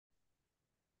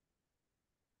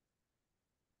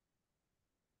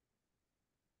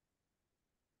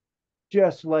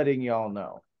Just letting y'all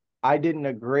know. I didn't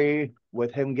agree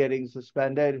with him getting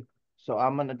suspended, so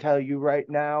I'm going to tell you right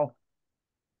now,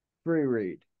 free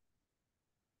read.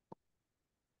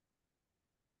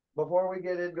 Before we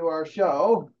get into our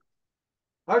show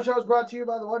is brought to you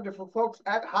by the wonderful folks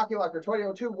at Hockey Locker,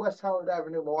 2002 West Howard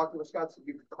Avenue, Milwaukee, Wisconsin.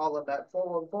 You can call them at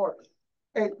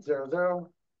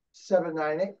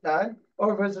 414-800-7989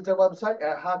 or visit their website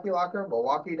at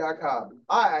hockeylockermilwaukee.com.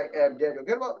 I am Daniel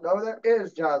Goodwell. Over there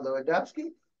is John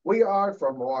Lewandowski. We are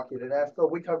from Milwaukee to Nashville.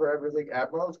 We cover everything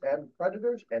Admirals and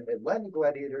Predators and Atlanta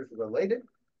Gladiators-related.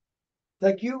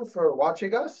 Thank you for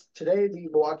watching us. Today, the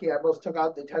Milwaukee Admirals took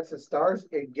out the Texas Stars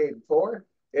in Game 4.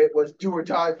 It was do or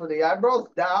die for the Admirals.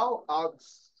 Now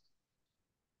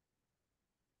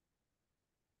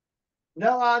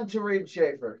on to Reed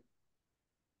Schaefer.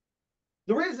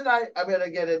 The reason I'm going to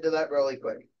get into that really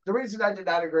quick. The reason I did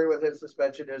not agree with his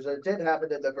suspension is it did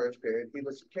happen in the first period. He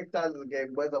was kicked out of the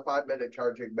game with a 5-minute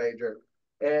charging major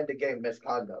and a game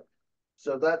misconduct.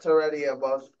 So that's already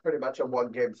pretty much a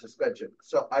 1-game suspension.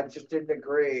 So I just didn't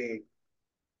agree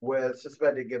with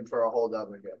suspending him for a hold up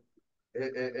again.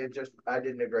 I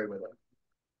didn't agree with it.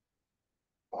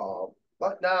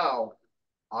 But now,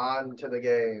 on to the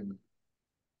game.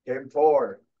 Game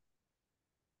 4.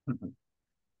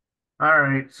 All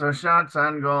right, so shots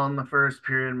on goal in the first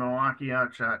period, Milwaukee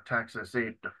outshot Texas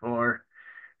 8-4.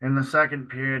 In the second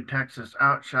period, Texas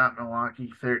outshot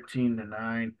Milwaukee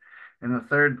 13-9. In the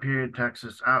third period,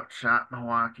 Texas outshot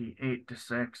Milwaukee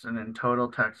 8-6, and in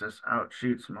total, Texas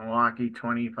outshoots Milwaukee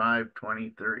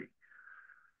 25-23.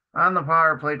 On the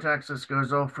power play, Texas goes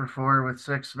 0 for 4 with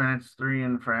 6 minutes, 3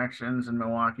 infractions, and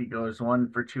Milwaukee goes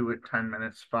 1 for 2 at 10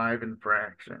 minutes, 5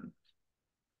 infractions.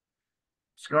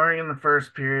 Scoring in the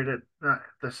first period at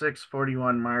the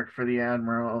 6:41 mark for the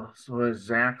Admirals was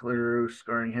Zach LaRue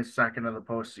scoring his second of the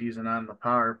postseason on the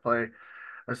power play,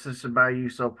 assisted by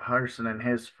Yuso Parson in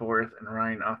his fourth and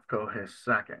Ryan Ufko his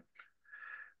second.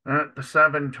 At the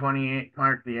 7:28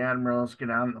 mark, the Admirals get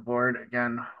on the board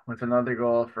again with another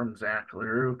goal from Zach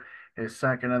LaRue, his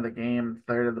second of the game,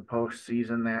 third of the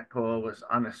postseason. That goal was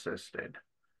unassisted.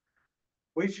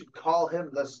 We should call him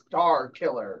the Star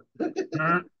Killer.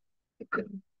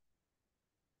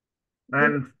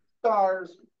 And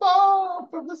stars fall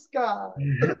from the sky.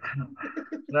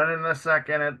 Then in the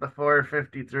second, at the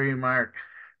 4:53 mark,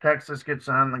 Texas gets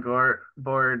on the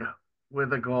board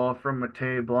with a goal from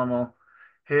Matej Blumel,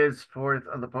 his fourth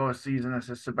of the postseason,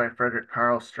 assisted by Frederick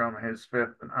Karlstrom, his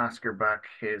fifth, and Oscar Beck,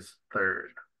 his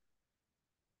third.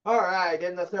 All right,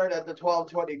 in the third at the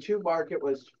 12:22 mark, it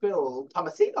was Phil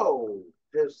Tomasino,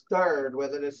 his third,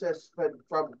 with an assist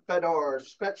from Fedor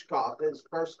Svechkov, his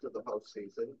first of the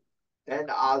postseason, and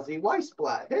Ozzy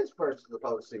Weissblatt, his first of the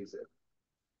postseason.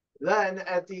 Then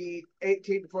at the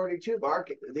 18:42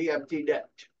 mark, the empty net.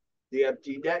 The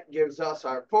empty net gives us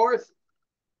our fourth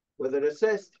with an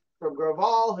assist from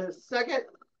Graval, his second.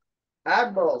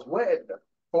 Admirals win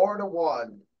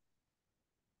 4-1.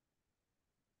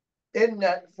 In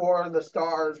net for the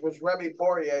Stars was Remy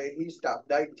Poirier. He stopped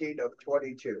 19 of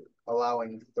 22,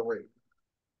 allowing 3.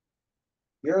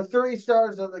 Your 3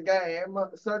 stars of the game,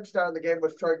 third star of the game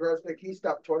was Troy Grosnick. He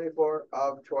stopped 24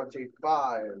 of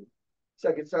 25.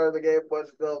 Second star of the game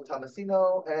was Phil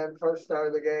Tomasino. And first star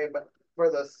of the game for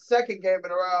the second game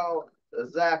in a row,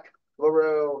 Zach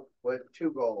LaRue with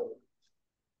 2 goals.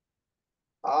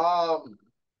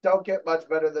 Don't get much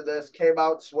better than this. Came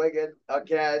out swinging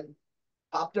again.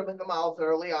 Popped him in the mouth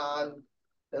early on.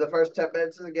 In the first 10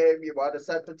 minutes of the game, you want to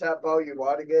set the tempo. You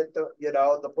want to get the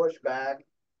pushback.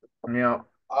 Yeah.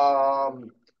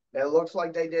 It looks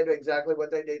like they did exactly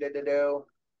what they needed to do.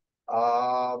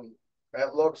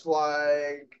 It looks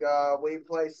like we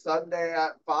play Sunday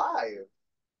at 5.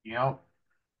 Yep.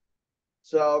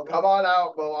 So come on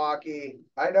out, Milwaukee.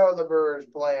 I know the Brewers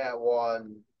play at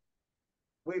 1.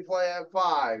 We play at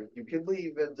 5. You can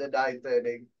leave in the 9th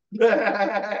inning.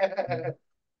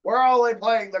 We're only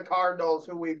playing the Cardinals,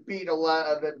 who we beat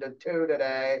 11-2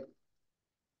 today.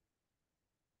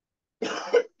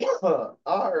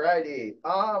 All righty.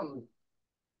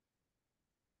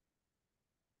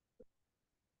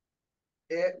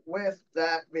 With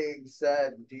that being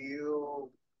said,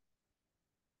 do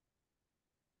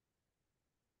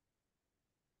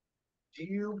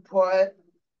you put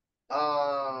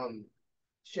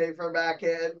Schaefer back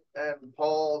in and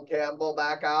pull Campbell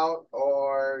back out,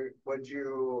 or would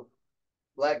you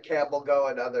let Campbell go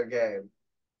another game?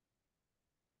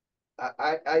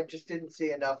 I just didn't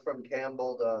see enough from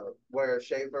Campbell to where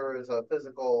Schaefer is a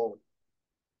physical,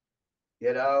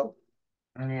 you know.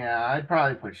 Yeah, I'd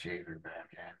probably put Schaefer back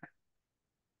in.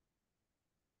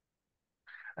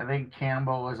 I think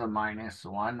Campbell was a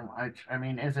 -1, which I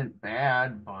mean isn't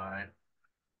bad, but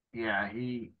yeah,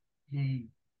 he didn't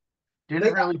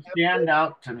They got really stand him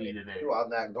out to me today. on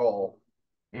that goal.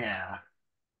 Yeah,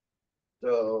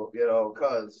 So,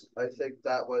 because I think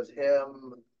that was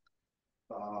him,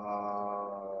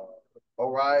 uh,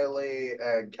 O'Reilly,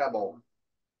 and Kemmel.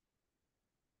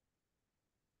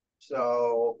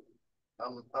 So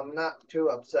I'm not too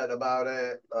upset about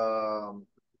it.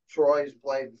 Troy's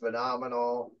played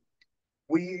phenomenal.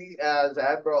 We as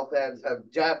Admiral fans have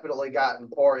definitely gotten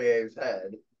Poirier's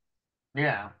head.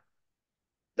 yeah,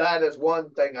 That is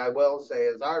one thing I will say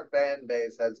is our fan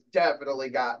base has definitely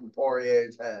gotten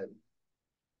Poirier's head.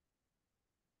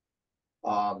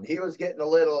 He was getting a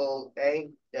little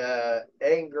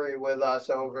angry with us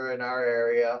over in our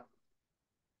area.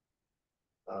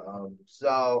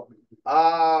 So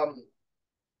um,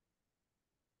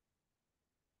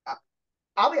 I,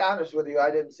 I'll be honest with you,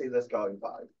 I didn't see this going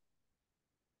five.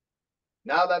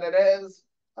 Now that it is,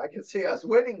 I can see us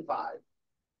winning five,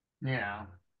 yeah,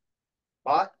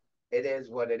 but it is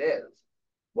what it is.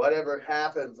 Whatever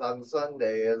happens on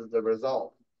Sunday is the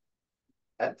result.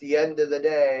 At the end of the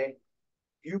day,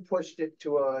 you pushed it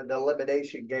to an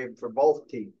elimination game for both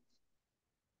teams.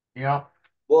 yep,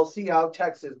 We'll see how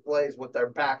Texas plays with their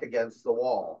back against the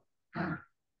wall.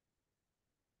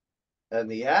 And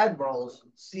the Admirals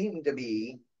seem to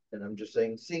be, and I'm just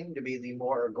saying, seem to be the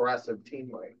more aggressive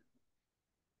team right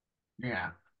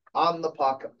yeah, on the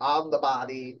puck, on the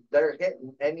body. They're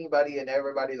hitting anybody and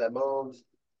everybody that moves.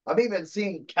 I'm even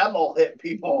seeing Kemmel hit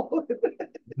people.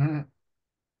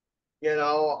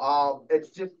 It's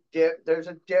just there's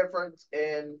a difference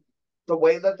in the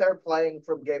way that they're playing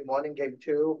from game one and game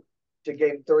two to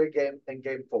game three,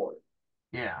 game four.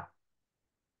 yeah,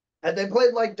 Had they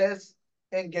played like this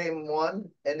in game one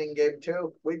and in game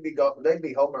two, they'd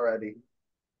be home already.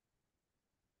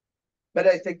 But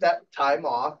I think that time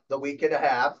off, the week and a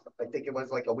half, I think it was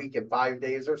like a week and 5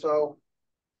 days or so,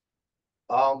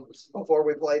 before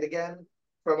we played again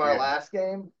from our yeah, last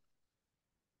game.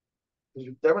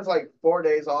 There was like 4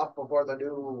 days off before the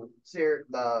new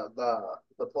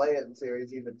the play-in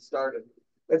series even started.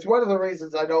 It's one of the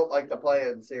reasons I don't like the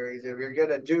play-in series. If you're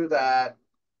gonna do that,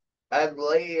 at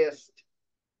least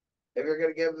if you're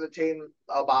gonna give the team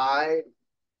a bye,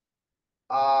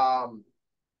 um,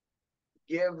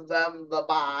 give them the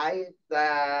bye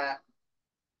that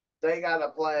they gotta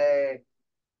play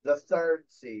the third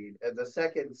seed, and the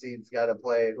second seed's gotta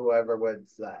play whoever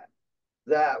wins that.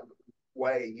 That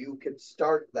way you can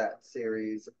start that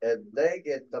series and they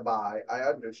get the bye. I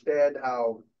understand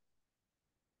how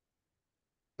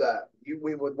that you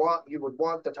would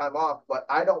want the time off, but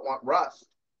I don't want rust.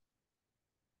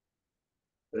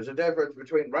 There's a difference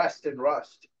between rest and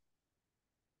rust.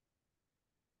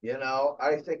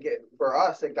 I think it for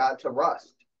us it got to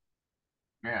rust.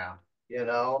 yeah, You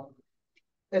know,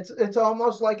 it's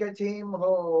almost like a team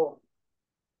who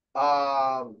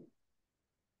um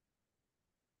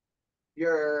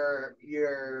you're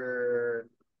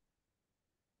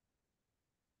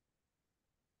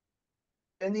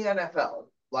in the NFL.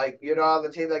 Like,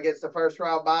 the team that gets the first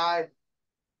round bye,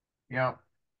 yep,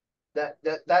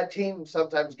 that team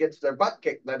sometimes gets their butt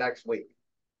kicked the next week.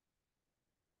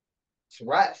 It's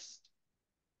rest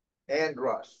and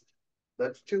rust.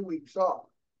 That's 2 weeks off.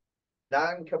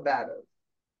 Non-combative.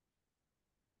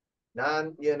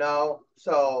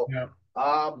 So yep.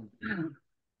 um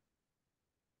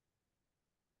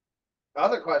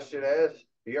other question is,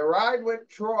 do you ride with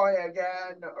Troy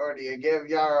again or do you give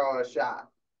Yarrow a shot?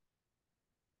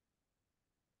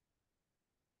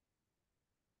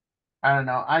 I don't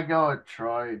know. I go with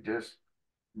Troy. Just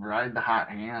ride the hot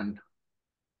hand.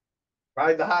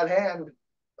 Ride the hot hand.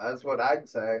 That's what I'd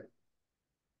say.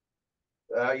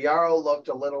 Yarrow looked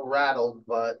a little rattled,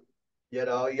 but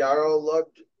Yarrow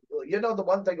looked. The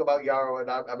one thing about Yarrow, and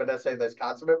I'm going to say this,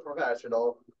 consummate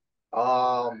professional.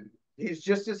 He's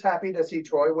just as happy to see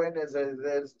Troy win as it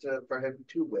is for him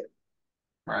to win.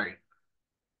 Right.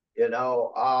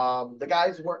 The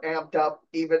guys were amped up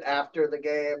even after the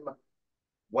game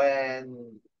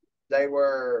when they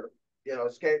were,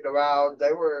 skating around.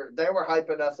 They were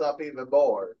hyping us up even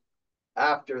more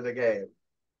after the game.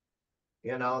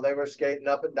 They were skating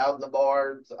up and down the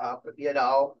boards, up.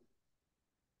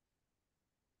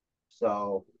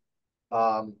 So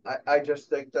I just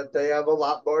think that they have a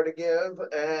lot more to give,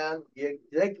 and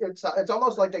it's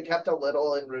almost like they kept a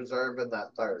little in reserve in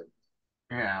that third.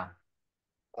 Yeah.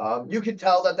 You could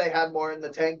tell that they had more in the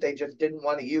tank. They just didn't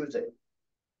want to use it.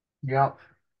 Yep.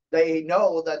 They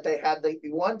know that they had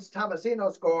once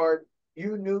Tomasino scored, they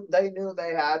knew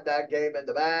they had that game in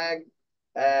the bag.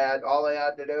 and all they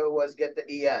had to do was get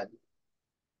the EN.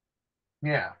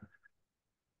 Yeah.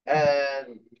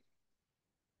 And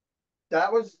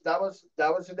that was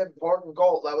an important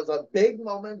goal. That was a big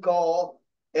moment goal.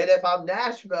 And if I'm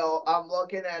Nashville, I'm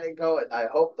looking at it going, I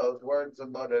hope those words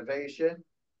of motivation.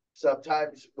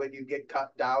 Sometimes when you get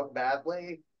cut down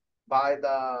badly by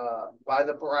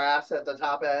the brass at the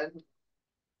top end,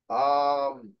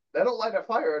 they don't light a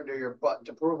fire under your butt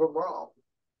to prove them wrong.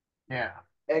 Yeah.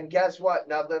 And guess what?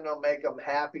 Nothing will make them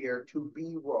happier to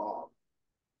be wrong.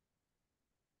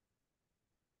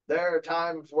 There are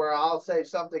times where I'll say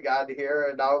something on here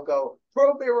and I'll go,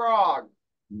 prove me wrong.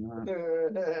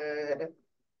 Mhm.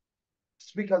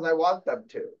 It's because I want them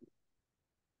to.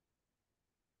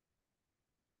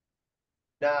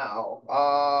 Now,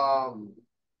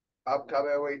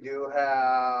 upcoming we do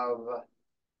have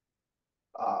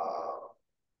uh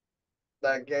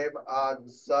that game on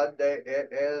Sunday. It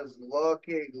is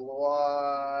looking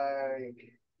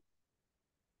like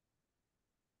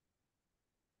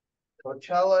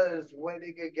Coachella is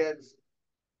winning against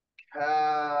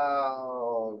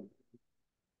Cal.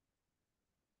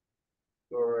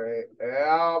 Great.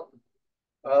 Yep.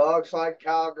 It looks like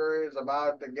Calgary is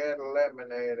about to get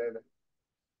eliminated.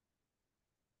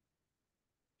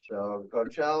 So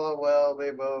Coachella will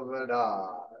be moving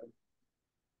on.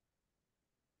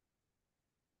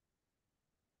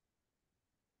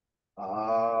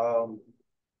 Um,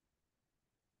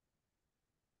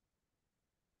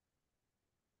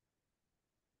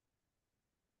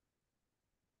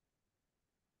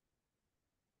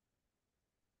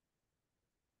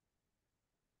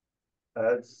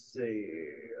 let's see.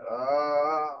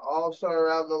 Also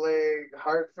around the league,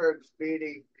 Hartford's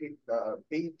beat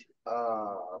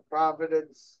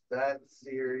Providence. That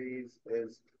series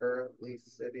is currently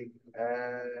sitting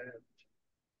at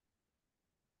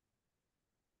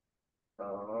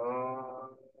uh,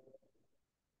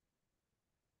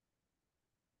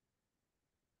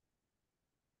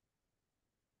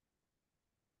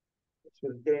 this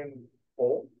was game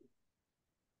four,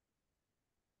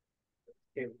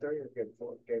 game three, or game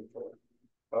four, game four.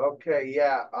 Okay,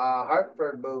 yeah.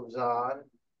 Hartford moves on.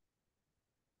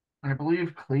 I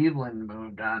believe Cleveland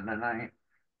moved on tonight.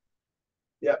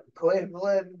 Yep,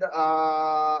 Cleveland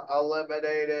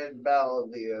eliminated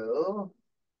Bellevue.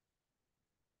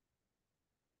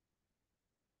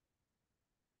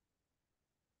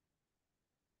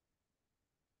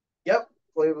 Yep,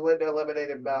 Cleveland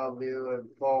eliminated Bellevue in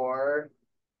four.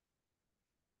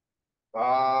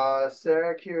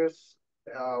 Syracuse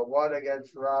won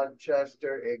against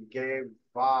Rochester in game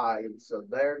five, so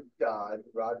they're done.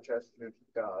 Rochester's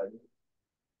done.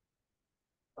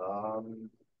 Um,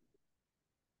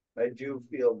 I do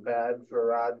feel bad for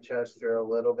Rochester a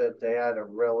little bit. They had a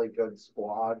really good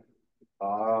squad.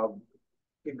 Um,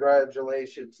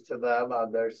 Congratulations to them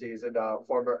on their season.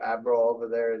 Former Admiral over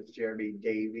there is Jeremy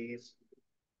Davies.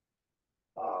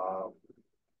 Um,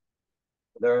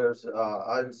 there's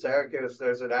on Syracuse.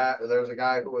 There's a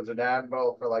guy who was an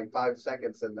Admiral for like 5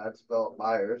 seconds, and that's Philip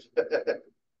Myers.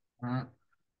 Mhm.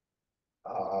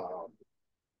 um,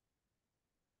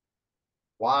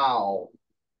 wow,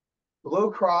 Blue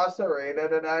Cross Arena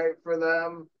tonight for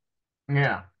them,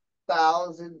 Yeah.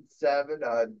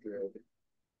 1,700.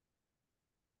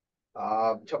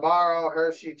 Tomorrow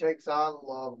Hershey takes on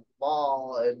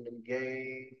Laval in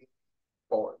game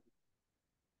four.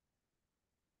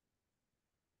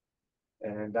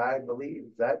 And I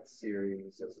believe that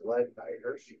series is led by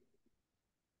Hershey.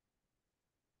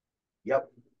 Yep,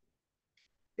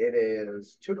 it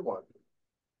is 2-1.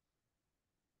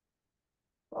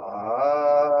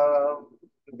 Um,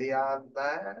 Beyond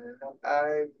that,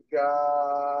 I've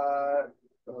got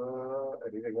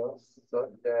anything else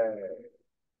Sunday.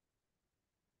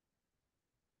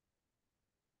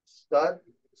 Sun.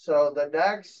 So the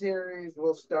next series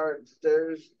will start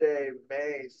Thursday,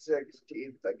 May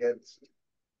 16th against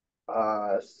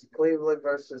uh Cleveland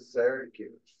versus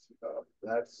Syracuse.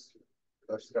 That's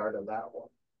the start of that one.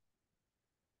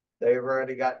 They've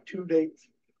already got two dates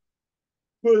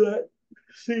for that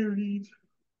series.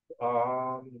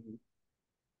 Um,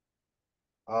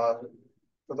 uh,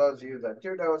 for those of you that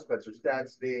do know, Spencer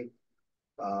Stansby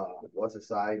was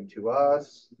assigned to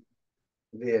us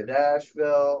via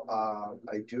Nashville.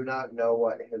 I do not know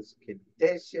what his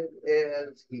condition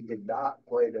is. He did not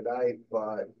play tonight,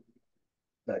 but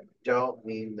that don't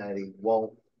mean that he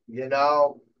won't. You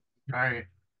know, Right.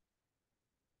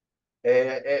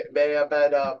 it may have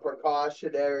been a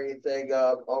precautionary thing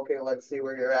of, okay, let's see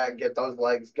where you're at, get those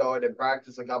legs going and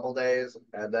practice a couple days,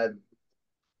 and then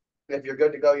if you're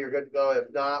good to go, you're good to go.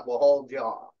 If not, we'll hold you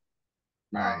off.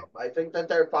 Right. I think that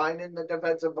they're fine in the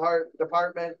defensive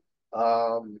department.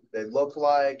 It looked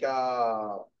like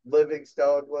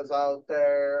Livingstone was out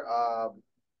there.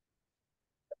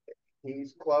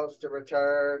 He's close to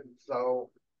return, so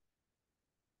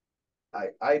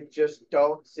I just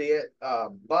don't see it.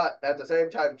 But at the same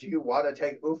time, do you want to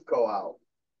take Ufko out?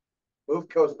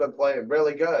 Ufko's been playing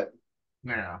really good,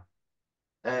 Yeah.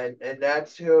 and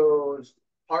that's who's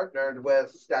partnered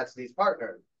with Stastny's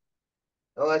partner.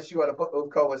 Unless you want to put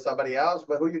Ufko with somebody else,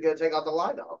 but who you gonna take out the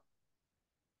lineup?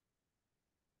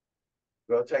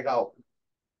 Go take out.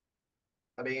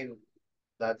 I mean,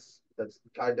 that's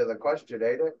kind of the question,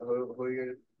 ain't it? Who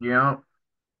you? Yep.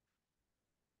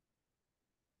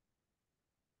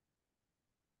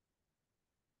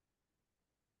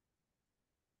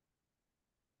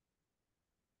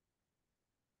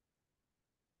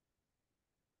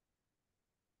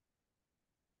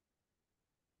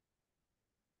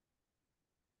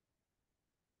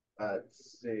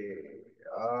 Let's see.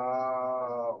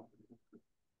 Um,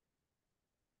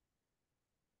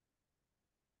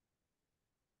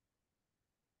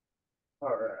 all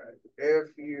right. If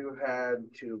you had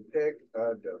to pick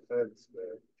a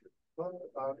defenseman to put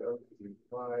out of the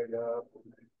lineup,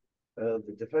 the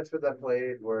defensemen that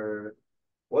played were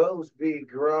Willsby,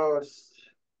 Gross,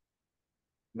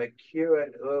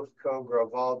 McEwen, Ufko,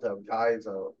 Gravaldo,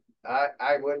 Kaizo.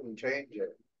 I wouldn't change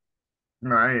it.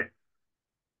 Right.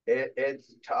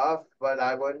 It's tough, but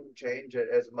I wouldn't change it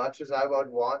as much as I would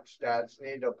want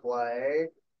Stastny to play.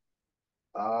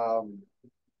 Um,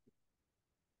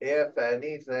 if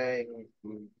anything,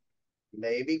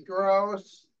 maybe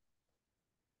Gross,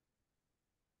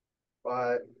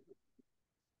 but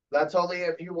that's only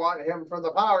if you want him for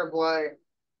the power play,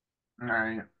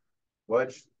 Right.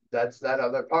 which that's that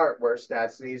other part where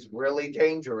Stastny's really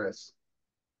dangerous.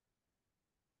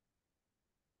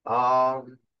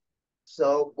 Um,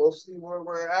 so we'll see where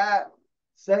we're at.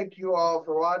 Thank you all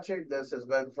for watching. This has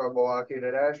been from Milwaukee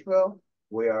to Nashville.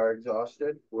 We are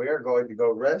exhausted. We are going to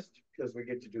go rest because we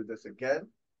get to do this again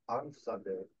on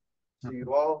Sunday. See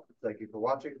you all. Thank you for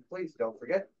watching. Please don't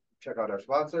forget, check out our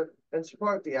sponsor and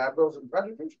support the Admirals and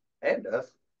Predators and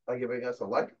us by giving us a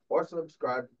like or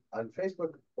subscribe on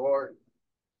Facebook or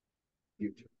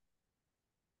YouTube.